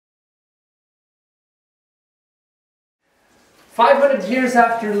500 years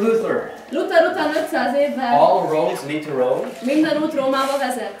after Luther, Luther után 500 évvel all roads lead to Rome? minden út Rómába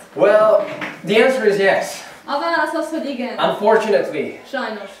vezet. Well, the answer is yes. A válasz az, hogy igen. Unfortunately,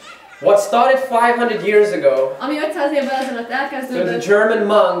 Sajnos. what started 500 years ago Ami 500 évvel ezelőtt through elkezdődött, the German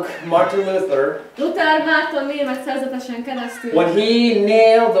monk Martin Luther, Luther Márton német szerzetesen keresztül, when he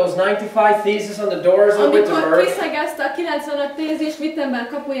nailed those 95 theses on the doors of amikor Wittenberg, kiszegezte a 95 tézist Wittenberg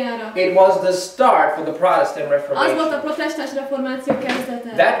kapujára, it was the start for the Protestant az volt a Reformation. protestáns reformáció kezdete.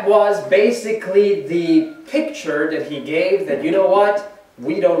 That was basically the picture that he gave that, you know what,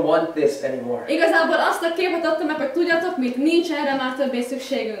 we don't want this anymore. Igazából azt a képet adta meg, hogy tudjatok mit, nincs erre már többé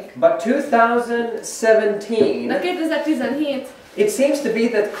szükségünk. But 2017, De 2017 it seems to be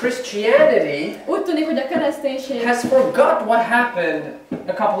that Christianity úgy tűnik, hogy a kereszténység has forgot what happened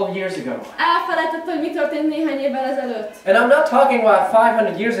a couple of years ago. elfelejtette, hogy mi történt néhány évvel ezelőtt. And I'm not talking about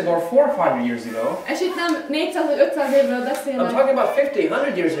 500 years ago or 400 years ago. És itt nem 400 vagy 500 évről I'm beszélek, talking about 50,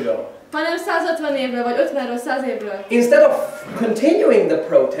 100 years ago. hanem 150 évről, vagy 50-ről, 100 évről. Instead of continuing the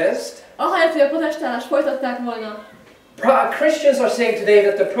protest, Ahelyett, hogy a protestálást folytatták volna. Christians are saying today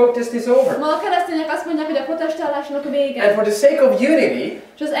that the protest is over. Ma a keresztények azt mondják, hogy a protestálásnak And vége. for the sake of unity,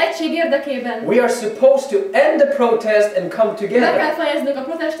 És az egység érdekében we are supposed to end the protest and come be kell together. fejeznünk a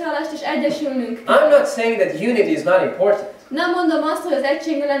protestálást és egyesülnünk. I'm not saying that unity is not important. Nem mondom azt, hogy az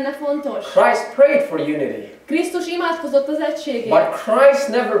egység ne lenne fontos. Christ prayed for unity. Krisztus imádkozott az egységért. But Christ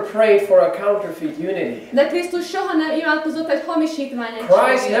never prayed for a counterfeit unity. De Krisztus soha nem imádkozott egy hamisítvány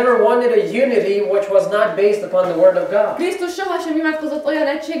Christ egységért. never wanted a unity which was not based upon the Word of God. Krisztus sohasem imádkozott olyan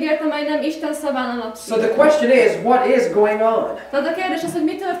egységért, amely nem Isten szaván So alapszik. the question is, what is going on? Tehát a kérdés az, hogy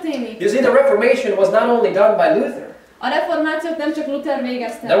mi történik. You see, the Reformation was not only done by Luther. A reformációt nem csak Luther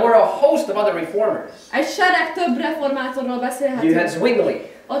végezte. There were a host of other reformers. Egy sereg több reformátorról You had beszélhetünk. Zwingli,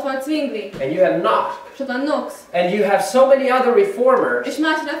 Ott van Zwingli, and you had Knox, és ott van Knox, and you have so many other reformers és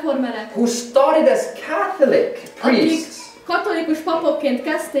más reformerek, who started as Catholic akik priests. katolikus papokként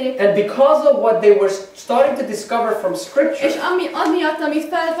kezdték, And because of what they were starting to discover from Scripture, és amiatt, amit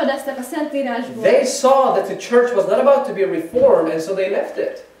felfedeztek a Szentírásból, they saw that the church was not about to be reformed, and so they left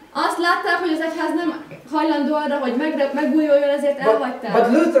it. azt látták, hogy az egyház nem hajlandó arra, hogy megújuljon, ezért elhagyták. But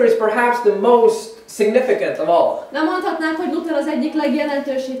Luther is perhaps the most significant of all. Nem mondhatnánk, hogy Luther az egyik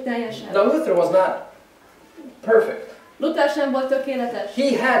legjelentőségteljesebb. Now, Luther was not perfect. Luther sem volt tökéletes.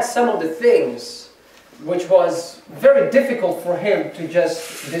 He had some of the things which was very difficult for him to just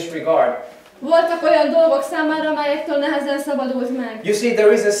disregard. Voltak olyan dolgok számára, amelyektől nehezen szabadult meg. You see,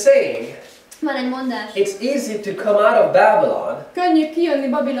 there is a saying, Van egy mondás. it's easy to come out of Babylon, Könnyű kijönni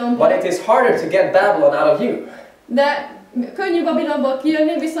Babilonból, but it is harder to get Babylon out of you. de könnyű Babilonból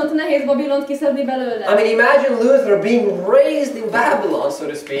kijönni, viszont nehéz Babilont kiszedni belőle. I mean, imagine Luther being raised in Babylon, so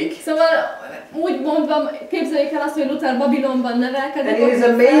to speak, Szóval úgy mondva, képzeljük el azt, hogy Luther Babilonban nevelkedik. and it is ott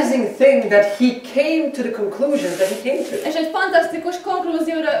an nőtt fel, amazing thing that he came to the conclusions that he came to. és egy fantasztikus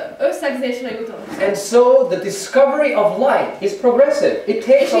konklúzióra, összegzésre jutott. And so the discovery of light is progressive. It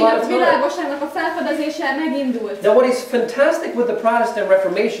takes És a így lot a of time. világosságnak a felfedezése megindult. Now, what is fantastic with the Protestant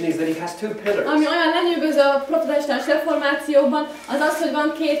Reformation is that it has two pillars. Ami olyan lenyűgöző a protestáns reformációban, az az, hogy van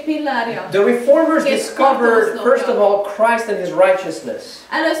két pillárja. The reformers Két discovered, tartózkodója. first of all, Christ and his righteousness.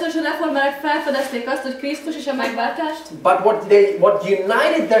 Először is a reformerek felfedezték azt, hogy Krisztus és a megváltást, But what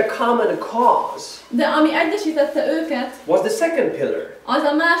united their common cause de ami egyesítette őket, was the second pillar. az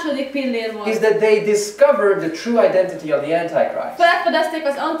a második pillér Is volt. that they discovered the true identity of the Antichrist. Felfedezték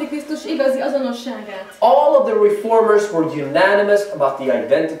az Antikrisztus igazi azonosságát. All of the reformers were unanimous about the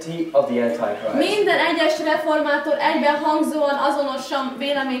identity of the Antichrist. Minden egyes reformátor egyben hangzóan azonosan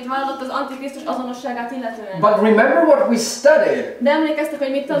véleményt vallott az Antikrisztus azonosságát illetően. But remember what we studied. De emlékeztek,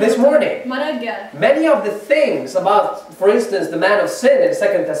 hogy mit This tanultunk morning. ma reggel? Many of the things about, for instance, the man of sin in 2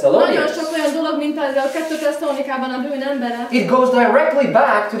 Nagyon Thessalonians, sok olyan dolog, mint az a 2 Tesszalonikában a bűn embere. it goes directly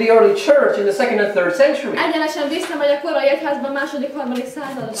back to the early church in the 2nd and 3rd century. Egyenesen visszamegy a korai egyházban második, harmadik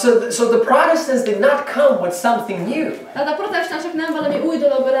században. So the Protestants did not come with something new. Tehát a protestánsok nem valami új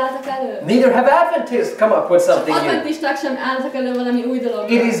dologgal álltak elő. Neither have Adventists come up with something new. Adventisták sem álltak elő valami új dologgal.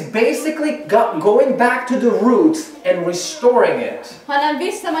 It is basically going back to the roots and restoring it. Hanem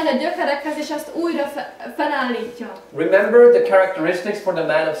visszamegy a gyökerekhez és azt újra felállítja. Remember the characteristics for the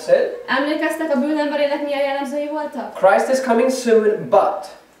man of sin? Emlékeztek, a bűnemberének milyen jellemzői voltak? Christ is coming soon, but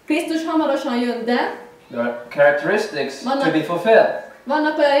Krisztus hamarosan jön, de there are characteristics to Vannak- be fulfilled.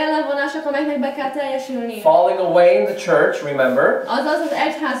 Vannak olyan jellemvonások, amelyeknek be kell teljesülni. Falling away in the church, remember. Azaz az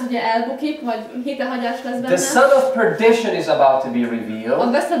egyház ugye elbukik, vagy hitehagyás lesz The benne. son of perdition is about to be A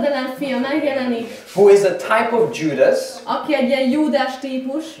revealed, veszedelem fia megjelenik, who is a type of Judas. aki egy ilyen Júdás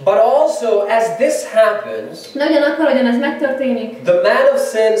típus. But also, as this happens, De ugyanakkor, hogyan ez megtörténik, the man of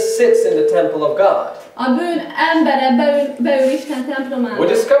sin sits in the temple of God. a bűn embere beül Isten templomába. We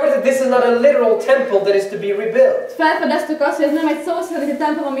discovered that this is not a literal temple that is to be rebuilt. Felfedeztük azt, hogy ez nem egy szó szerinti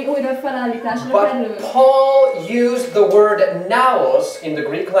templom, ami újra felállításra kerül. But Paul used the word naos in the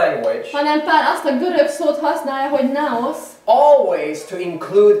Greek language Hanem Pál azt a görög szót használja, hogy naos, always to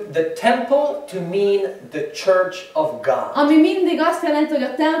include the temple to mean the church of God. ami mindig azt jelenti, hogy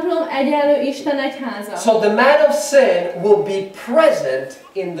a templom egyenlő Isten egyháza. So the man of sin will be present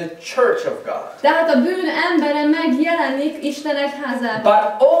in the church of God. Tehát a bűn embere megjelenik Isten egyházában.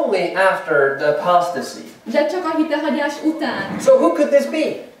 But only after the apostasy. De csak a hitehagyás után. So who could this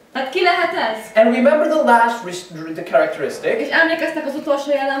be? Tehát ki lehet ez? And remember the last the characteristic, És emlékeztek az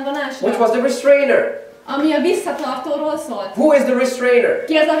utolsó jellemvonásra? which was the restrainer. Ami a visszatartóról szólt. Who is the restrainer?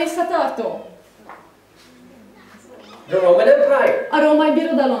 Ki ez a visszatartó? The Roman Empire. A római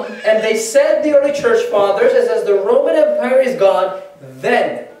birodalom. And they said, the early church fathers, as the Roman Empire is gone,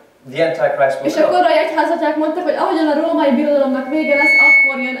 then the Antichrist will És a come. korai egyházatyák mondtak, hogy ahogyan a római birodalomnak vége lesz,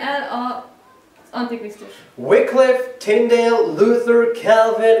 akkor jön el az Antikrisztus. Wycliffe, Tyndale, Luther,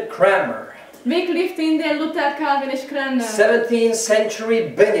 Calvin, Cranmer. Wycliffe, Tyndale, Luther, Calvin és Cranmer. 17th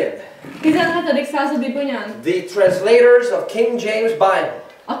century Bunyan. 17. századi Bunyan. The translators of King James Bible.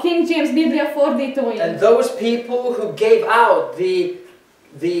 A King James Biblia fordítói. And those people who gave out the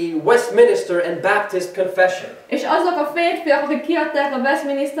Westminster and Baptist Confession. És azok a férfiak, akik kiadták a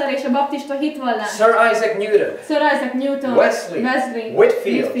Westminster és a baptista hitvallást. Sir Isaac Newton. Sir Isaac Newton. Wesley.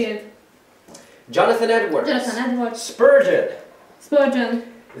 Whitfield. Jonathan Edwards. Spurgeon. Spurgeon.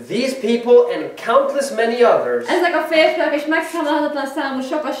 These people and countless many others Ezek a férfiak és megszámolhatatlan számú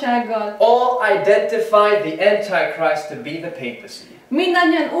sokasággal all identified the Antichrist to be the papacy.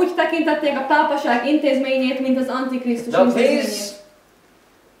 mindannyian úgy tekintették a pápaság intézményét, mint az Antikrisztus Now intézményét. please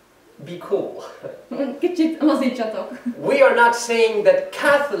be cool. Kicsit mozítsatok. We are not saying that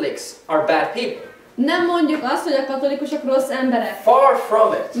Catholics are bad people. Nem mondjuk azt, hogy a katolikusok rossz emberek. Far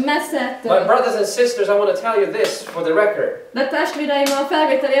from it. Messze My ettől. brothers and sisters, I want to tell you this for the record. De testvéreim, a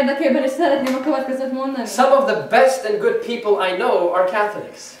felvétel érdekében is szeretném a következőt mondani. Some of the best and good people I know are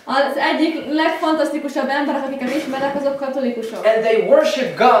Catholics. Az egyik legfantasztikusabb emberek, akiket ismerek, azok katolikusok. And they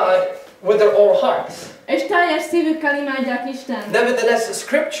worship God with their own hearts. És teljes szívükkel imádják Istent. Nevertheless, the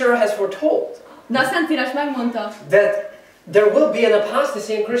scripture has foretold De a Szentírás megmondta, that there will be an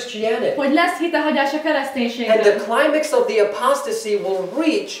apostasy in Christianity. hogy lesz hitehagyás a And the kereszténységben. climax of the apostasy will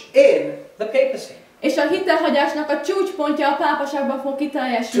reach in the papacy. És a hitehagyásnak a csúcspontja a pápaságban fog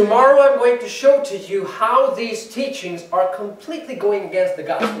kiteljesülni. Tomorrow I'm going to show to you how these teachings are completely going against the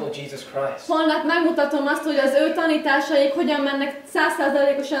gospel of Jesus Christ. Holnap megmutatom azt, hogy az ő tanításaik hogyan mennek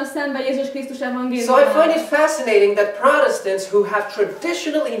 100%-osan szembe Jézus Krisztus So I find evangéliumával. it fascinating that Protestants who have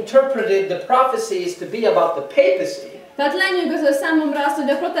traditionally interpreted the prophecies to be about the papacy Tehát lenyűgöző számomra az, hogy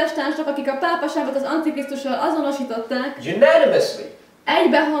a protestánsok, akik a pápaságot az Antikrisztussal azonosították, unanimously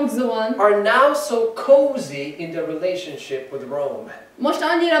egybehangzóan are now so cozy in their relationship with Rome. most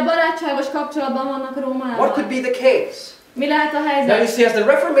annyira barátságos kapcsolatban vannak What Rómával. could be the case? Mi lehet a Now you helyzet? see, as the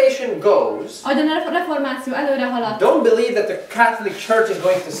Reformation goes, Ahogyan a reformáció előre haladt. don't believe that the Catholic Church is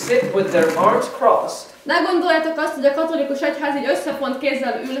going to sit with their arms crossed Ne gondoljátok azt, hogy a katolikus egyház így összefont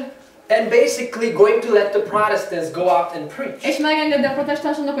kézzel ül, and basically going to let the Protestants go out and preach. és megengedi a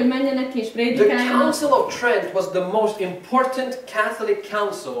protestánsoknak, hogy menjenek ki és The prédikáljanak. Council of Trent was the most important Catholic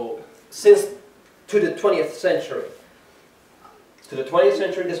council since to the 20th century. To the 20th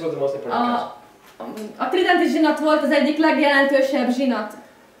century, this was the most important council. A tridenti zsinat volt az egyik legjelentősebb zsinat.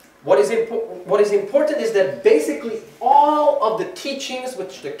 What is important is that basically all of the teachings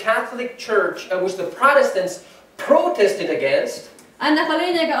which the Catholic Church and which the Protestants protested against, Ennek a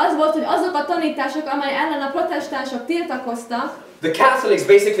lényege az volt, hogy azok a tanítások, amely ellen a protestánsok tiltakoztak, the Catholics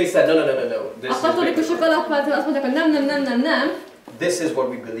basically said, no. This a katolikusok alapvetően azt mondták, hogy nem. This is what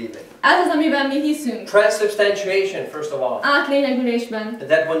we believe in. Ez az, amiben mi hiszünk. Transubstantiation, first of all. Átlényegülésben.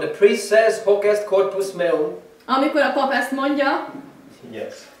 That when the priest says, hoc est corpus meum, Amikor a pap ezt mondja,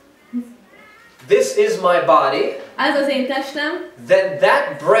 yes. this is my body, ez az én testem, then that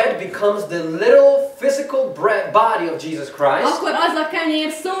bread becomes the little physical body of Jesus Christ. akkor az a kenyér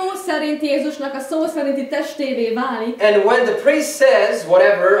szó szerint Jézusnak a szó szerinti testévé válik. And when the priest says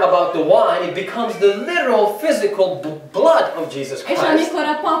whatever about the wine, it becomes the literal physical blood of Jesus És Christ. amikor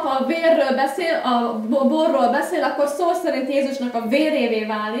a pap a vérről beszél, a borról beszél, akkor szó szerint Jézusnak a vérévé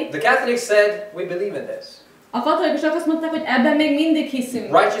válik. The Catholics said, we believe in this. A katolikusok azt mondták, hogy ebben még mindig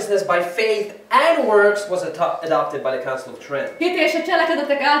hiszünk. Righteousness by faith and works was adopted by the Council of Trent. Hit és a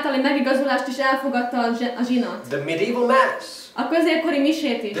cselekedetek általi megigazulást is elfogadta a zsinat. The medieval Mass. A középkori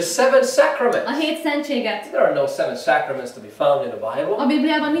misét is. The seven sacraments. A 7 szentséget. There are no seven sacraments to be found in the Bible. A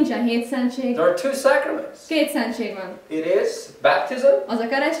Bibliában nincsen 7 szentség. There are two sacraments. 2 szentség van. It is baptism Az a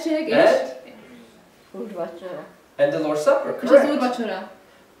keresztség és úrvacsora. and the Lord's Supper, És az correct? úrvacsora.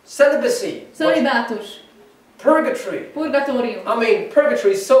 Celibacy. Szolibátus. Purgatory. Purgatórium. I mean,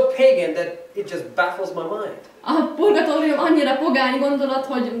 purgatory is so pagan that it just baffles my mind. A purgatórium annyira pogány gondolat,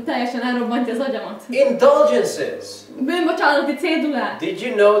 hogy teljesen elrobbantja az agyamat. Indulgences. Bűnbocsánati cédulák. Did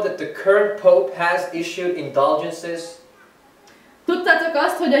you know that the current Pope has issued indulgences? Tudtátok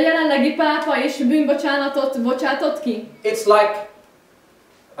azt, hogy a jelenlegi pápa is bűnbocsánatot bocsátott ki? It's like,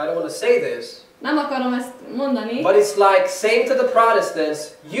 I don't want to say this, Nem akarom ezt mondani. but it's like saying to the Protestants,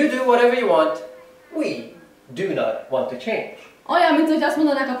 you do whatever you want, we do not want to change. Olyan, mint hogy azt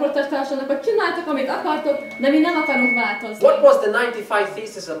mondanák a protestánsoknak, hogy csináltok, amit akartok, de mi nem akarunk változni. What was the 95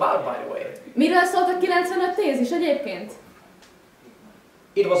 Thesis about, by the way? Miről szólt a 95 tézis egyébként?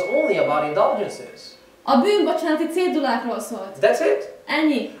 It was only about indulgences. A bűnbocsánati cédulákról szólt. That's it.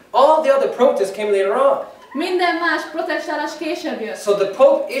 Ennyi. All the other protests came later on. Minden más protestálás később jött. So the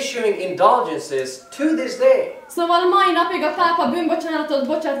Pope issuing indulgences to this day Szóval mai napig a pápa bűnbocsánatot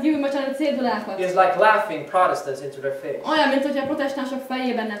bocsát ki, bűnbocsánati cédulákat. is like laughing Protestants into their face. Olyan, mint hogyha a protestánsok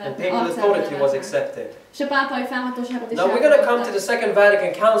fejében And nevetnek. papal authority was accepted. És a pápai felhatóságot is Now we're going to come to elfogadták. the Second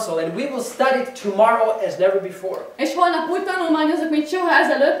Vatican Council and we will study tomorrow as never before. És holnap úgy tanulmányozok, mint soha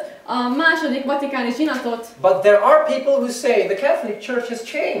ezelőtt a második vatikáni zsinatot. But there are people who say the Catholic Church has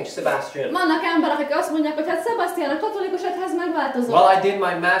changed, Sebastian. Vannak emberek, akik azt mondják, hogy hát Sebastian, a katolikus egyház megváltozott. Well, I did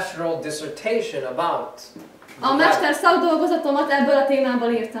my master's dissertation about A mester szakdolgozatomat ebből a témából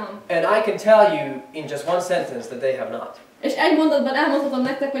írtam. and I can tell you in just one sentence that they have not. És egy mondatban elmondhatom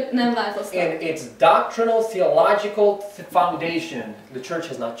nektek, hogy nem változtak. In its doctrinal, theological foundation, the church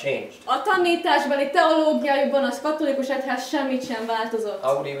has not changed. A tanításbeli teológiájukban az katolikus egyház semmit sem változott. I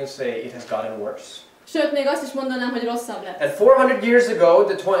would even say it has gotten worse. Sőt, még azt is mondanám, hogy rosszabb lett. And 400 years ago,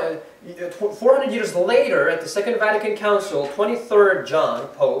 400 years later, at the Second Vatican Council, 23rd John,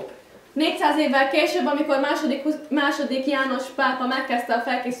 Pope, 400 évvel később, amikor második János pápa megkezdte a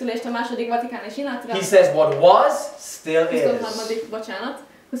felkészülést a második vatikáni zsinatra, he says what was still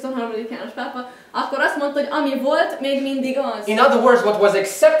 23. János pápa, akkor azt mondta, hogy ami volt, még mindig az. In other words, what was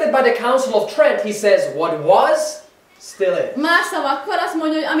accepted by the Council of Trent, he says what was still is. Más szavakkal azt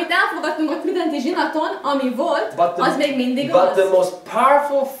mondja, hogy amit elfogadtunk a Tridenti zsinaton, ami volt, az még mindig but az. the most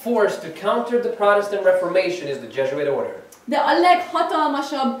powerful force to counter the Protestant Reformation is the Jesuit order. De a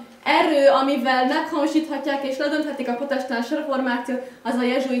leghatalmasabb erő, amivel meghamisíthatják és ledönthetik a protestáns reformációt, az a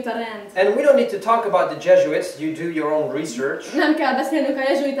jezsuita rend. And we don't need to talk about the Jesuits, you do your own research. Nem kell beszélnünk a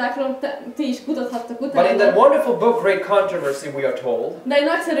jezsuitákról, ti is kutathattok utána. But in that wonderful book, Great Controversy, we are told De egy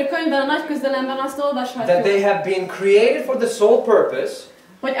nagyszerű könyvben, a Nagy Küzdelemben azt that olvashatjuk, they have been created for the sole purpose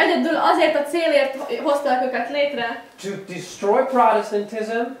hogy egyedül azért a célért hozták őket létre, to destroy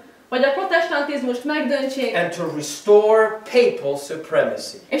Protestantism hogy a protestantizmust megdöntsék, and to restore papal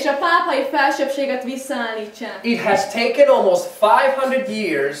supremacy. és a pápai felsőbbséget visszaállítsák. It has taken almost 500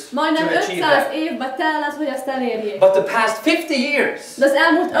 years to Majdnem achieve 500 that. évbe tellett, hogy ezt elérjék. But the past 50 years De az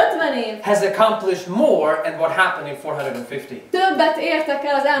elmúlt 50 év has accomplished more than what happened in 450. többet értek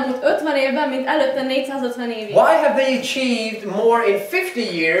el az elmúlt 50 évben, mint előtte 450 évig. Why have they achieved more in 50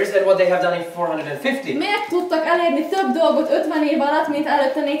 years than what they have done in 450? Miért tudtak elérni több dolgot 50 év alatt, mint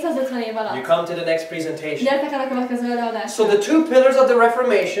előtte 450 év You alatt? come to the next presentation. Gyertek el a következő előadásra. So the two pillars of the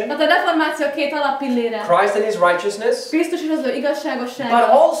Reformation, Tehát a reformáció két alappillére. Christ and his righteousness, Krisztus és az ő but igazságossága.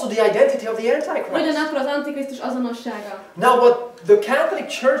 also the identity of the Antichrist. Ugyanakkor az Antikrisztus azonossága. Now what the Catholic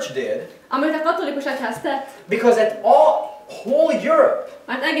Church did, Amit a katolikus egyház tett, because at all whole Europe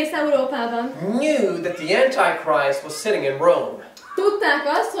mert egész Európában knew that the Antichrist was sitting in Rome. tudták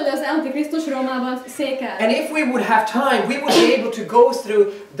azt, hogy az Antikrisztus Rómában székel. And if we would have time, we would be able to go through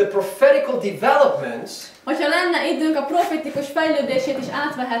the prophetical developments Hogyha lenne időnk, a profetikus fejlődését is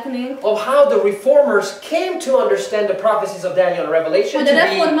átvehetnénk, of how the reformers came to understand the prophecies of Daniel and Revelation hogy to a be.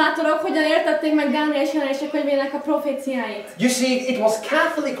 reformátorok hogyan értették meg Dániel és Jelenések könyvének a proféciáit. You see, it was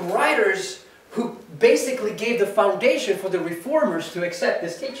Catholic writers who basically gave the foundation for the reformers to accept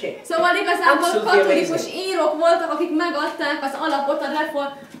this teaching. Szóval igazából Absolutely katolikus amazing. írók voltak, akik megadták az alapot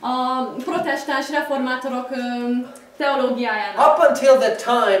a protestáns reformátorok teológiájának. Up until that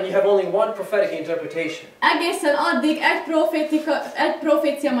time, you have only one prophetic interpretation. Egészen addig egy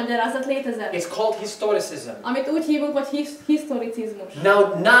profécia magyarázat létezett. It's called historicism. Amit úgy hívunk, hogy historicizmus.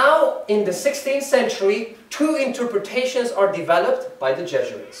 Now in the 16th century, two interpretations are developed by the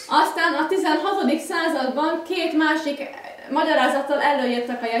Jesuits. Aztán a 16. században két másik magyarázattal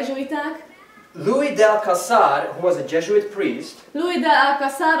előjöttek a jezsuiták. Louis d'Alcazar, who was a Jesuit priest, Louis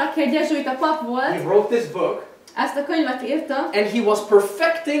d'Alcazar, aki egy jezsuita pap volt, he wrote this book, ezt a könyvet írta, and he was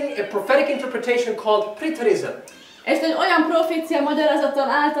perfecting a prophetic interpretation called preterism. és egy olyan profécia magyarázattal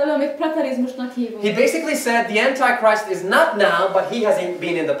állt elő, amit preterizmusnak hívunk. He basically said the Antichrist is not now, but he has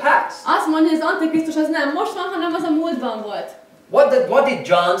been in the past. Azt mondja, hogy az Antikrisztus az nem most van, hanem az a múltban volt. What did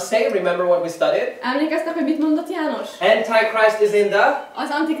John say? Remember what we studied? Emlékeztek, hogy mit mondott János? Antichrist is in the Az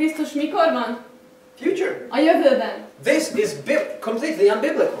Antikrisztus mikor van? future. A jövőben. This is completely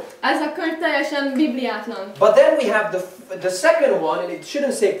unbiblical. Ez a könyv teljesen bibliátlan. But then we have the second one, and it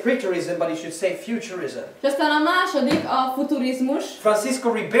shouldn't say preterism, but it should say futurism. És aztán a második a futurizmus.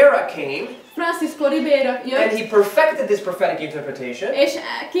 Francisco Ribera came, Francisco Ribera and jött, he perfected this prophetic interpretation. és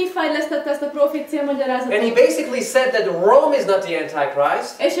kifejlesztette ezt a profécia magyarázatot. And he basically said that Rome is not the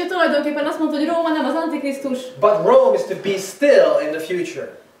Antichrist, És ő tulajdonképpen azt mondta, hogy Róma nem az Antikrisztus, but Rome is to be still in the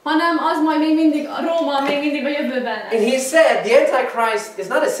future. hanem az majd még mindig, Róma még mindig a jövőben And lesz. he said the Antichrist is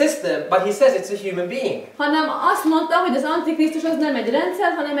not a system, but he says it's a human being. Hanem azt mondta, hogy az Antikrisztus az nem egy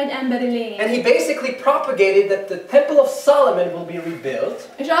rendszer, hanem egy emberi lény. And he basically propagated that the Temple of Solomon will be rebuilt,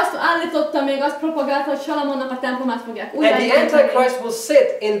 És azt állította, még azt propagálta, hogy Salamonnak a templomát fogják and the újraépíteni. Antichrist will sit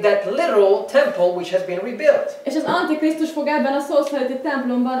in that literal temple which has been rebuilt. És az Antikrisztus fog ebben a szó szerinti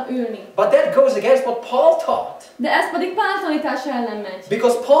templomban ülni. But that goes against what Paul taught. De ez pedig Pál tanítása ellen megy.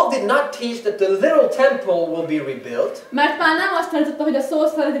 Because Paul did not teach that the literal temple will be rebuilt. Mert Pál nem azt tanította, hogy a szó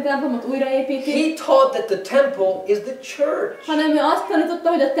szerinti templomot újraépíti, He taught that the temple is the church. hanem ő azt tanította,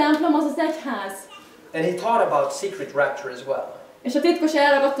 hogy a templom az az egyház. And he taught about secret rapture as well. És a titkos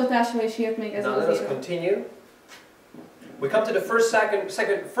elragadtatásról is írt még ez Now az let us író. continue. We come to the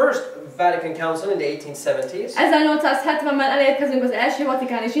first Vatican Council in the 1870s. 1870-ben elérkezünk az első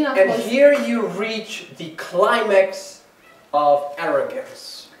vatikáni And zsinathoz, here you reach the climax of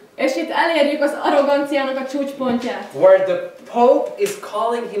arrogance, és itt elérjük az arroganciának a csúcspontját, where the Pope is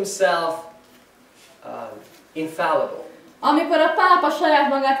calling himself infallible. amikor a pápa saját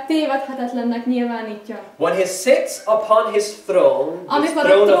magát tévedhetetlennek nyilvánítja. When he sits upon his throne, the Amikor a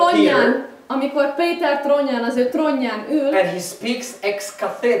throne of Peter, trónján, amikor Péter trónján, az ő trónján ül, and he speaks ex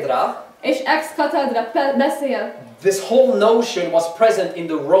cathedra, és ex cathedra beszél. this whole notion was present in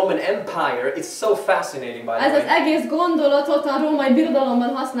the Roman Empire. It's so fascinating, by Ez the az way. egész gondolatot a római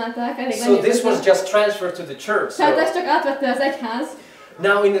birodalomban használták, elég So this was lenyűgöző. just transferred to the church. Tehát So ezt csak átvette az egyház.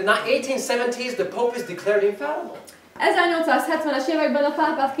 now in the 1870s, the Pope is declared infallible. 1870-es években a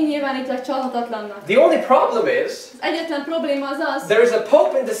pápát kinyilvánítják csalhatatlannak. The only problem is Az egyetlen probléma az, there is a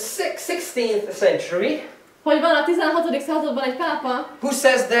Pope in the 16th century hogy van a 16. században egy pápa, who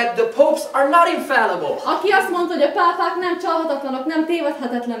says that the popes are not infallible. aki azt mondta, hogy a pápák nem csalhatatlanok, nem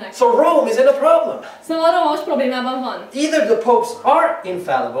tévedhetetlenek. So Rome is in a problem. Szóval Róma most problémában van. Either the popes are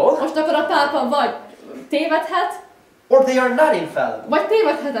infallible Most akkor a pápa vagy tévedhet, or they are not infallible. vagy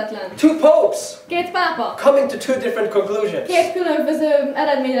tévedhetetlen. Two popes Két pápa, coming to two different conclusions. két különböző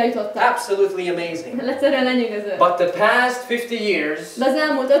eredményre jutottak. Absolutely amazing. Egyszerűen lenyűgöző. But the past 50 years, De az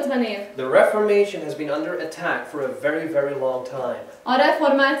elmúlt 50 év, the Reformation has been under attack for a very, very long time. a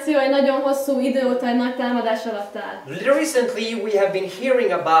reformáció egy nagyon hosszú idő óta egy nagy támadás alatt áll. Recently, we have been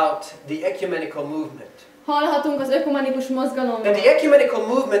hearing about the ecumenical movement. Hallhatunk az ökumenikus mozgalomról. And the ecumenical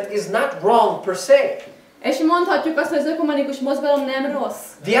movement is not wrong per se. És mondhatjuk azt, hogy az ökumenikus mozgalom nem rossz.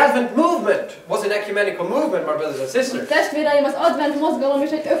 The Advent movement was an ecumenical movement, my brothers and sisters. Testvéreim, az advent mozgalom is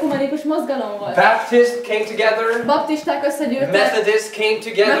egy ökumenikus mozgalom volt. Baptists came together, Baptisták összegyűltek, Methodists came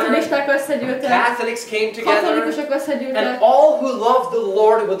together, metodisták összegyűltek, Catholics came together, katolikusok and összegyűltek, all who loved the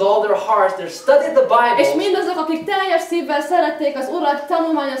Lord with all their hearts, they studied the és Bible, mindazok, akik teljes szívvel szerették az Urat,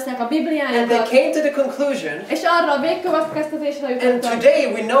 tanulmányozták a and they Bibliájukat, came to the conclusion, és arra a végkövetkeztetésre and jutottak, today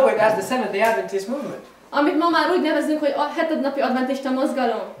we know it as the Seventh-day Adventist movement. amit ma már úgy nevezünk, hogy a hetednapi adventista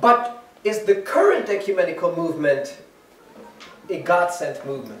mozgalom. But is the current ecumenical movement a God-sent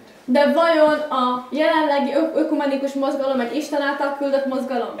movement? De vajon a jelenlegi ökumenikus mozgalom egy Isten által küldött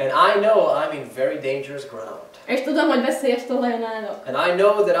mozgalom? And I know I'm in very dangerous ground. És tudom, hogy veszélyes talajon állok. And I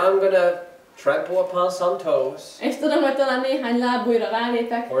know that I'm gonna trample upon some toes, és tudom, hogy talán néhány lábújra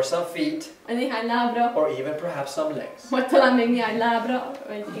rálépek, or some feet, vagy néhány lábra, or even perhaps some legs. vagy talán még néhány lábra,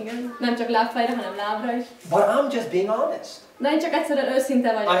 vagy igen, nem csak lábfejre, hanem lábra is. But I'm just being honest. De én csak egyszerűen őszinte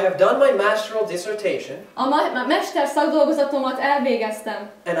I vagyok. have done my masteral dissertation, A mester szakdolgozatomat elvégeztem,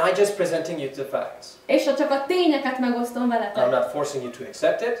 and I just presenting you the facts. és csak a tényeket megosztom I'm veletek. not forcing you to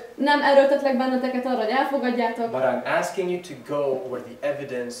accept it, Nem erőltetlek benneteket arra, hogy elfogadjátok, but I'm asking you to go where the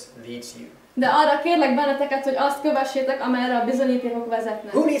evidence leads you. de arra kérlek benneteket, hogy azt kövessétek, amerre a bizonyítékok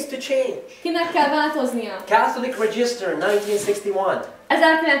vezetnek. Who needs to change? Kinek kell változnia? Catholic Register, 1961.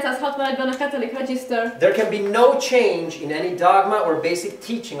 1961-ben a Catholic Register There can be no change in any dogma or basic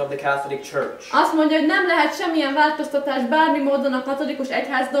teaching of the Catholic Church. azt mondja, hogy nem lehet semmilyen változtatás bármi módon a katolikus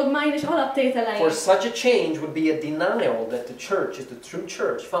egyház dogmáin és alaptételein. For such a change would be a denial that the church is the true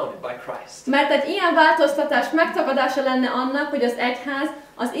church founded by Christ. Mert egy ilyen változtatás megtagadása lenne annak, hogy az egyház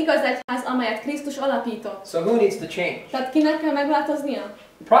az igaz egyház, amelyet Krisztus alapított. So who needs to change? Tehát kinek kell megváltoznia?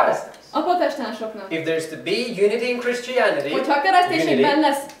 Protestants. A protestánsoknak. If there's to be unity in Christianity, Hogyha a kereszténységben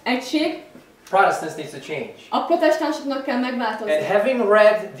lesz egység, Protestants needs to change. a protestánsoknak kell megváltozni. And having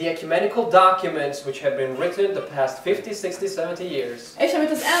read the ecumenical documents which have been written the past 50, 60, 70 years, És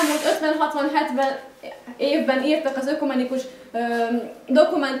amit az elmúlt 50-60-70 évben írtak az ökumenikus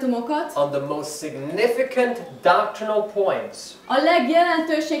dokumentumokat, on the most significant doctrinal points, a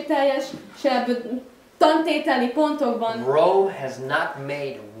legjelentőségteljesebb tantételi pontokban Rome has not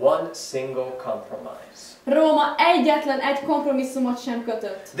made one single compromise. Róma egyetlen egy kompromisszumot sem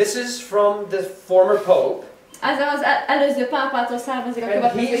kötött. This is from the former pope, Ez az előző pápától származik a and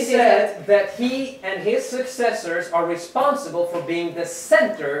következő he idézet. said that he and his successors are responsible for being the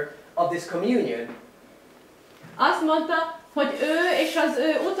center of this communion. Azt mondta, hogy ő és az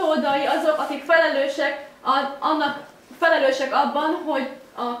ő utódai azok, akik felelősek abban, hogy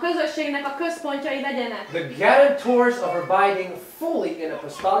a közösségnek a központjai legyenek. The guarantors of abiding fully in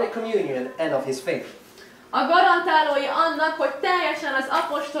apostolic communion and of his faith. A garantálói annak, hogy teljesen az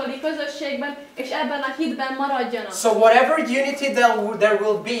apostoli közösségben és ebben a hitben maradjanak. So whatever unity there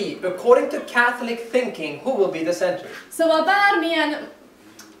will be, according to Catholic thinking, who will be the center? Szóval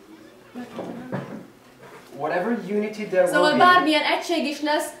Whatever unity there will Szóval be, bármilyen egység is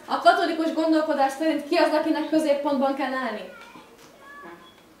lesz, a katolikus gondolkodás szerint ki az, akinek középpontban kell állni?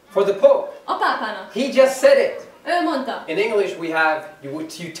 for the Pope. A pápának. He just said it. Ő mondta. In English we have, you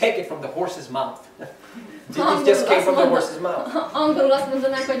take it from the horse's mouth. It just came from the horse's mouth. Angolul azt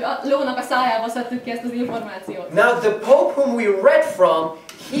mondanák, hogy a lónak a szájába szedtük ki ezt az információt. Now the Pope whom we read from,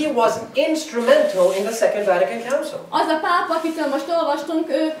 he was instrumental in the Second Vatican Council. Az a pápa, akitől most olvastunk,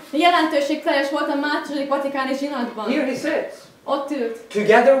 ő jelentőségteljes volt a második vatikáni zsinatban. Here he sits, Ott ült.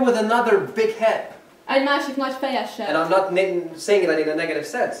 together with another big head. Egy másik nagy And fejessel. I'm not saying that in a negative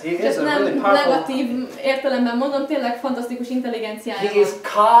sense. He is Ezt a really nem powerful. negatív értelemben mondom, tényleg fantasztikus intelligenciája He van. is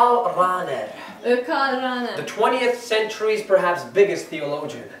Karl Rahner, Ő Karl Rahner. the 20th century's perhaps biggest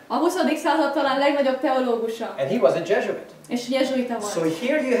theologian. A 20. század talán legnagyobb teológusa. And he was a Jesuit. És jezsuita So volt.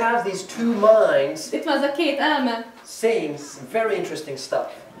 here you have these two minds Itt van ez a két elme. saying some very interesting stuff.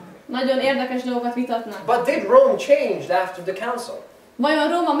 Nagyon érdekes dolgokat vitatnak. But did Rome change after the council? Vajon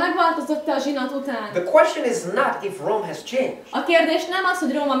Róma megváltozott-e a zsinat után? The question is not if Rome has changed, A kérdés nem az,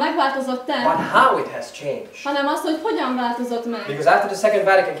 hogy Róma megváltozott-e, but how it has changed. hanem az, hogy hogyan változott meg. Because after the Second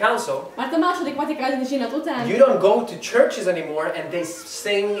Vatican Council, Mert a második vatikáni zsinat után you don't go to churches anymore and they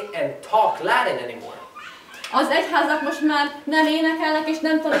sing and talk Latin anymore. az egyházak most már nem énekelnek és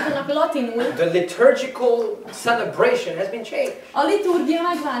nem tanítanak latinul. The liturgical celebration has been changed, A liturgia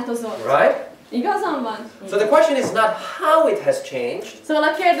megváltozott. right? Igazam van? So the question is not how it has changed. Szóval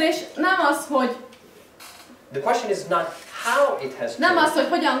a kérdés nem az, hogy Nem az, hogy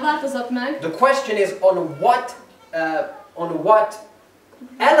hogyan változott meg. The question is on what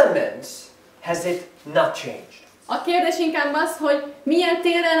elements has it not changed? A kérdés inkább az, hogy milyen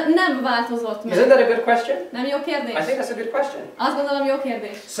téren nem változott meg. Isn't that a good question? Nem jó kérdés? I think that's a good question. Azt gondolom, jó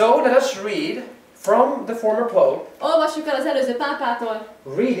kérdés. So let us read from the former pope, Olvassuk el az előző pápától.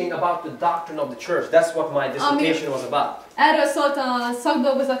 reading about the doctrine of the church. That's what my dissertation was about. Erről szólt a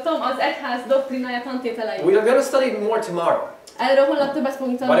szakdolgozatom, az egyház doktrinája tantételei. We are going to study more tomorrow. Erről holnap többet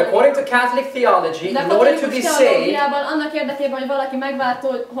fogunk But tanulni. according to Catholic theology, De in order to be katolikus saved, teológiában annak érdekében, hogy valaki megváltó,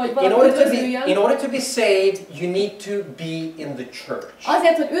 hogy in valaki üdvözüljön, order to be saved, you need to be in the church.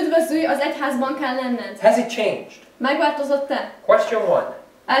 azért, hogy üdvözülj, az egyházban kell lenned. Has it changed? Megváltozott-e? Question 1.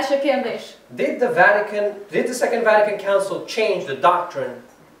 Első kérdés. Did the Second Vatican Council change the doctrine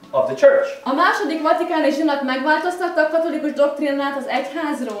of the church? A második vatikáni zsinat megváltoztatta a katolikus doktrinát az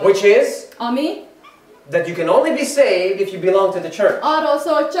egyházról, Which is ami that you can only be saved if you belong to the church. Arról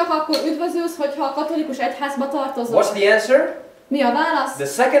szól, hogy csak akkor üdvözülsz, hogyha a katolikus egyházba tartozol. What's the answer? Mi a válasz? The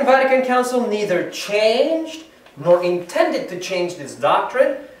Second Vatican Council neither changed nor intended to change this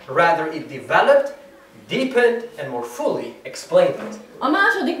doctrine, rather it developed, deepened, and more fully explained it. A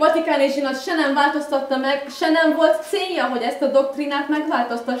második vatikáni zsinat se nem változtatta meg, se nem volt célja, hogy ezt a doktrinát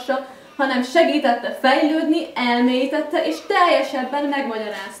megváltoztassa, hanem segítette fejlődni, elmélyítette és teljesebben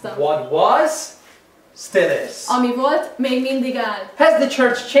megmagyarázta. What was, still is. Ami volt, még mindig áll. Has the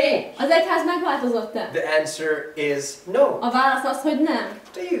church changed? Az egyház megváltozott-e? The answer is no. A válasz az, hogy nem.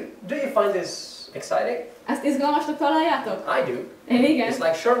 Do you find this exciting? Ezt izgalmasnak találjátok? I do. Én igen. It's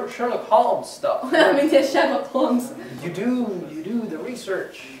like Sherlock Holmes stuff. Olyan, mint egy Sherlock Holmes. You do the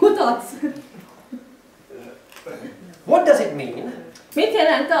research. Kutatsz. What does it mean Mit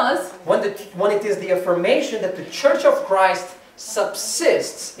jelent az, when it is the affirmation that the Church of Christ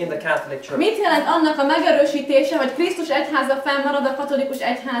subsists in the Catholic Church? mit jelent annak a megerősítése, hogy Krisztus egyháza fennmarad a katolikus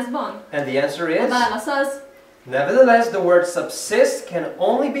egyházban? And the answer A is, válasz az, nevertheless, the word subsist can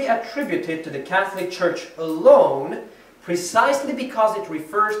only be attributed to the Catholic Church alone, precisely because it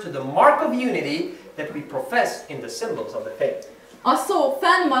refers to the mark of unity that we profess in the symbols of the faith. a szó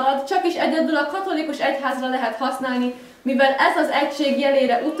fennmarad, csak is egyedül a katolikus egyházra lehet használni, mivel ez az egység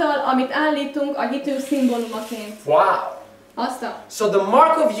jelére utal, amit állítunk a hitünk szimbólumaként. Wow! Aztán. So the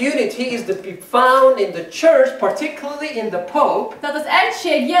mark of unity is to be found in the church, particularly in the Pope. Tehát az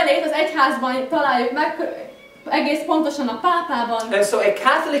egység jelét az egyházban találjuk meg, egész pontosan a pápában. And so a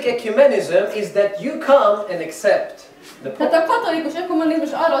Catholic ecumenism is that you come and accept the Pope. Tehát a katolikus ökumenizmus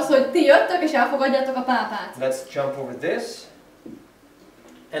arról szól, hogy ti jöttök és elfogadjátok a pápát. Let's jump over this.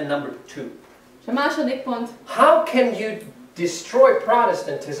 And number 2. És a második pont. How can you destroy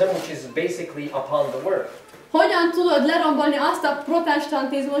Protestantism, which is basically upon the Word? Hogyan tudod lerombolni azt a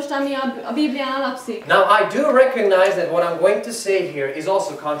protestantizmust, ami a Biblián alapszik? Now I do recognize that what I'm going to say here is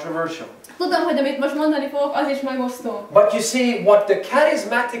also controversial. Tudom, hogy amit most mondani fogok, az is megosztó. But you see, what the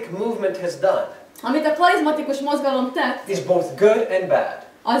charismatic movement has done Amit a karizmatikus mozgalom tett, is both good and bad.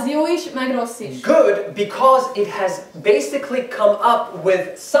 az jó is, meg rossz is. Good because it has basically come up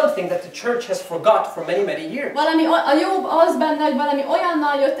with something that the church has forgot for many, many years. Valami a jobb az benne, hogy valami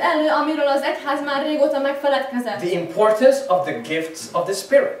olyannal jött elő, amiről az egyház már régóta megfeledkezett. The importance of the gifts of the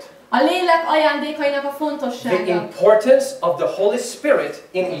Spirit. A lélek ajándékainak a The fontossága. importance of the Holy Spirit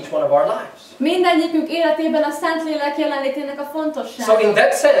in each one of our lives. Mindegyikünk életében a Szentlélek jelenlétének a fontossága. So in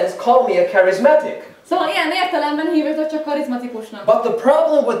that sense, call me a charismatic. Szóval ilyen értelemben hívjátok csak karizmatikusnak. But the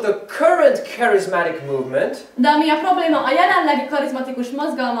problem with the current charismatic movement De ami a probléma a jelenlegi karizmatikus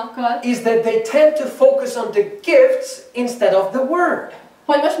mozgalmakkal, is that they tend to focus on the gifts instead of the word.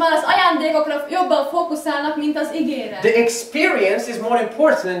 hogy most már az ajándékokra jobban fókuszálnak, mint az igére. The experience is more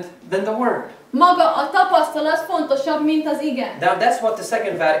important than the word. Maga a tapasztalat fontosabb, mint az ige. Now that's what the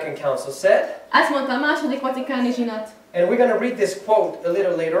Second Vatican Council said, Ezt mondta a második vatikáni zsinat. and we're going to read this quote a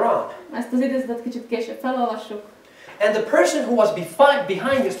little later on. Ezt az idézetet kicsit később felolvassuk. And the person who was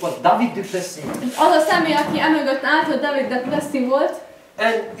behind this was David du Plessis. És az a személy, aki emögött állt, hogy David du Plessis volt,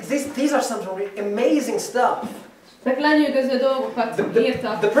 And these are some amazing stuff. ezek lenyűgöző dolgokat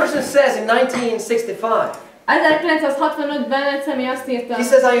írtak. The person says in 1965, 1965-ben egy személy azt írta. he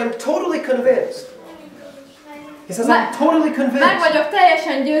says, I am totally convinced. He says, I'm totally Meg convinced vagyok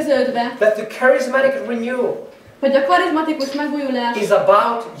teljesen győződve, that the charismatic renewal hogy a karizmatikus megújulás is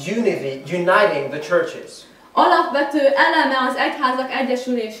about unity, uniting the churches. alapvető eleme az egyházak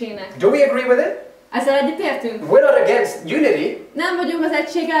egyesülésének. Do we agree with it? Ezzel egyetértünk? We're not against unity, Nem vagyunk az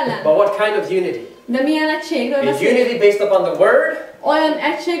egység ellen. but what kind of unity? De milyen egységről A beszélünk? unity based upon the word, Olyan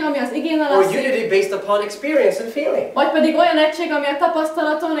egység, ami az igén or alapszik, unity based upon experience and feeling? vagy pedig olyan egység, ami a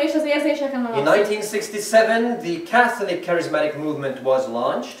tapasztalaton és az érzéseken In alapszik. 1967, the Catholic charismatic movement was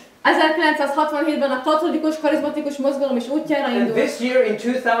launched. 1967-ben a katolikus karizmatikus mozgalom is útjára And indult. this year in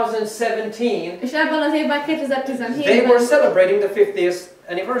 2017, És ebben az évben, they were 2017-ben celebrating the 50th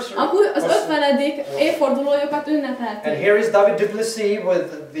anniversary. az 50. évfordulójukat And ünnepelték. here is David du Plessis with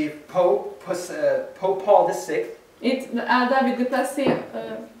the Pope Paul VI. Itt áll David du Plessis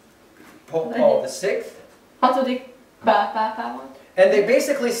Pope Paul VI. 6. pápával. And they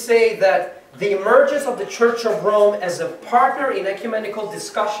basically say that the emergence of the Church of Rome as a partner in ecumenical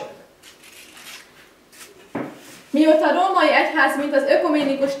discussion Mióta a római egyház, mint az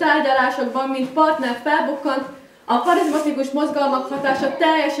ökuménikus tárgyalásokban, mint partner felbukkant, a karizmatikus mozgalmak hatása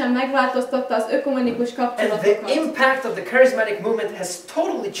teljesen megváltoztatta az ökumenikus and the kapcsolatokat. impact of the charismatic movement has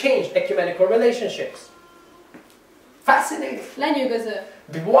totally changed ecumenical relationships. Fascinating. Lenyűgöző.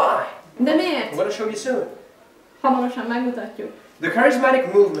 But why? De miért? I'm going to show you soon. Hamarosan megmutatjuk. The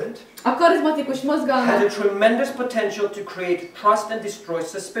charismatic movement A karizmatikus mozgalom had a tremendous potential to create trust and destroy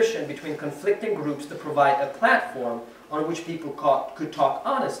suspicion between conflicting groups to provide a platform on which people could talk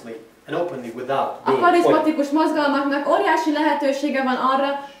honestly and openly without A karizmatikus mozgalmaknak óriási lehetősége van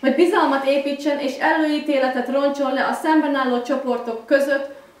arra, hogy bizalmat építsen és előítéletet roncson le a szemben álló csoportok között,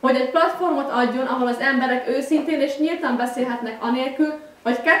 hogy egy platformot adjon, ahol az emberek őszintén és nyíltan beszélhetnek anélkül,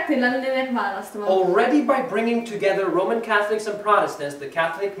 hogy ketté lennének választva. Already by bringing together Roman Catholics and Protestants, the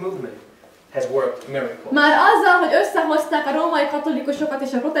Catholic movement has worked miracles. Már azzal, hogy összehozták a római katolikusokat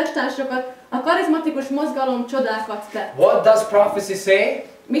és a protestánsokat, a karizmatikus mozgalom csodákat tett. What does prophecy say?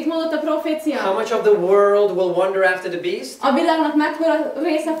 Mit mondott a profécia? How much of the world will wander after the beast? A világnak mekkora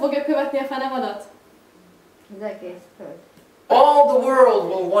része fogja követni a fenevadat? Az egész föld. All the world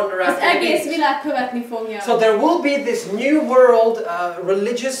will wander Az after the egész beast. világ követni fogja. So there will be this new world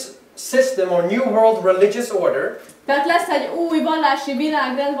religious system or new world religious order. Tehát lesz egy új vallási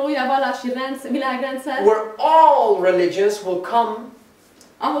világrend, vagy újra vallási világrendszer, Where all religions will come,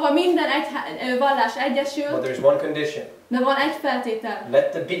 ahova minden vallás egyesül, but there's one condition. de van egy feltétel. Let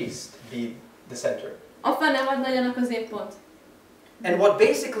the beast be the center. A fenevad legyen a középpont. And what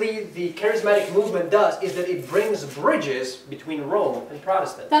basically the charismatic movement does is that it brings bridges between Rome and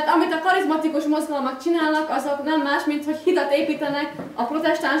Protestant. Tehát amit a karizmatikus mozgalmak csinálnak, azok nem más, mint hogy hidat építenek a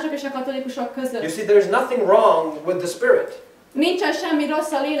protestánsok és a katolikusok között. You see, there's nothing wrong with the Spirit. Nincsen semmi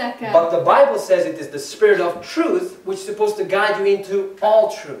rossz a lélekkel. But the Bible says it is the Spirit of truth which is supposed to guide you into all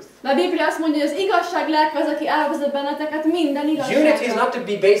truth. De a Biblia azt mondja, hogy az igazság lelke az, aki elvezet benneteket minden Unity is igazságra. not to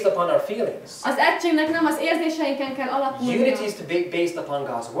be based upon our feelings. Az egységnek nem az érzéseinken kell alapulnia, Unity is to be based upon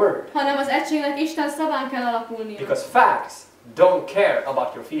God's Word. hanem az egységnek Isten szaván kell alapulnia. Because facts don't care about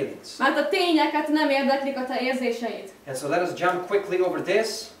your feelings. Mert a tényeket nem érdeklik a te érzéseid. And so let us jump quickly over this.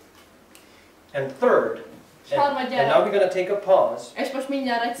 And third, and now we're going to take a pause. És most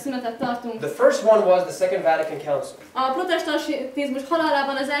mindjárt egy szünetet tartunk. The first one was the Second Vatican Council. A protestantizmus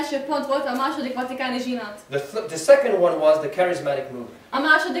halálában az első pont volt a második vatikáni zsinat. The second one was the charismatic movement. A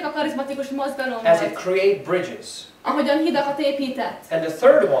második a karizmatikus mozgalom As it volt, created bridges. ahogyan hidakat épített. And the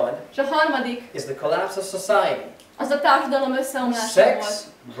third one És a harmadik, is the collapse of society. az a társadalom összeomlása Sex,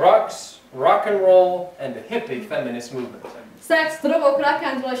 volt. drugs, rock and roll, and the hippie feminist movement. Szex, drogok, rock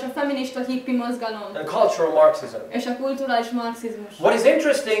and roll és a feminista hippi mozgalom. And cultural Marxism. És a kulturális marxizmus. What is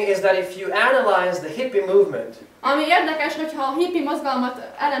interesting is that if you analyze the hippie movement, Ami érdekes, hogyha a hippi mozgalmat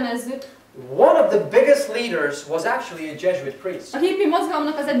elemezzük, one of the biggest leaders was actually a Jesuit priest. a hippi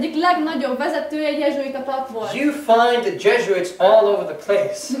mozgalomnak az egyik legnagyobb vezetője egy jezsuita pap volt. You find the Jesuits all over the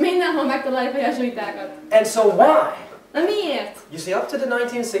place. Mindenhol megtaláljuk a jezsuitákat. And so why? De miért? You see, up to the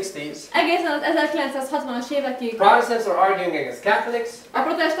 1960s, Egészen az 1960-as évekig Protestants are arguing against Catholics, a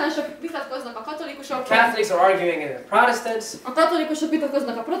protestánsok vitatkoznak a katolikusokkal, Catholics are arguing against Protestants, a katolikusok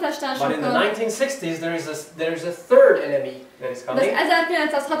vitatkoznak a but in the protestánsokkal. 1960s there is a third enemy that is De az coming.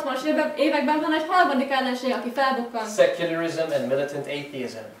 1960-as években van egy harmadik ellenség, aki felbukkan. Secularism and militant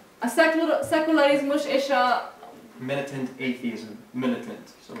atheism. A szekularizmus és a... Militant atheism. Militant.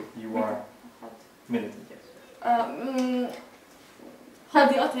 So you are militant, yes.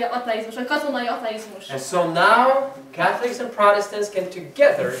 Hadi ateizmus, vagy katonai ateizmus. And so now Catholics and Protestants can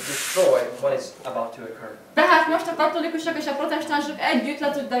together destroy what is about to occur. Tehát most a katolikusok és a protestánsok együtt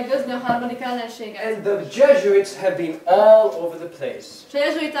le tudják győzni a harmadik ellenséget. And the Jesuits have been all over the place. És a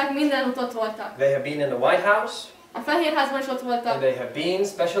jezsuiták mindenütt ott voltak. They have been in the White House, A Fehérházban is ott voltak. and they have been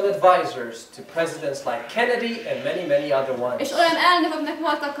special advisors to presidents like Kennedy and many, many other ones. És olyan elnököknek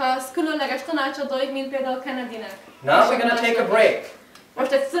voltak az különleges tanácsadóik, mint például Kennedynek. Now we're going to take a break.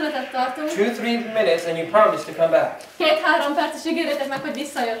 Most egy szünetet tartunk. 2-3 minutes and you promise to come back. 2-3 perces ígérjetek meg, hogy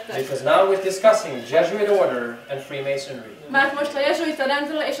visszajöttek. Because now we're discussing Jesuit order and Freemasonry. Mert most a jezsuita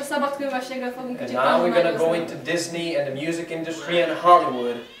rendről és a szabadkőmességről fogunk And kicsit now we're going to go tanulmányozni. into Disney and the music industry and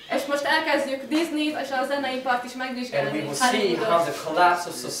Hollywood. És most elkezdjük Disneyt és a zeneipart is And we megvizsgálni. will see how the collapse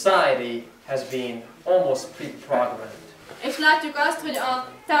of society has been almost pre-programmed. És látjuk azt, hogy a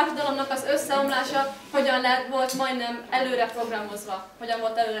társadalomnak az összeomlása hogyan volt majdnem előre programozva. Hogyan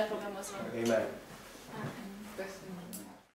volt előre programozva. Amen. Köszönöm.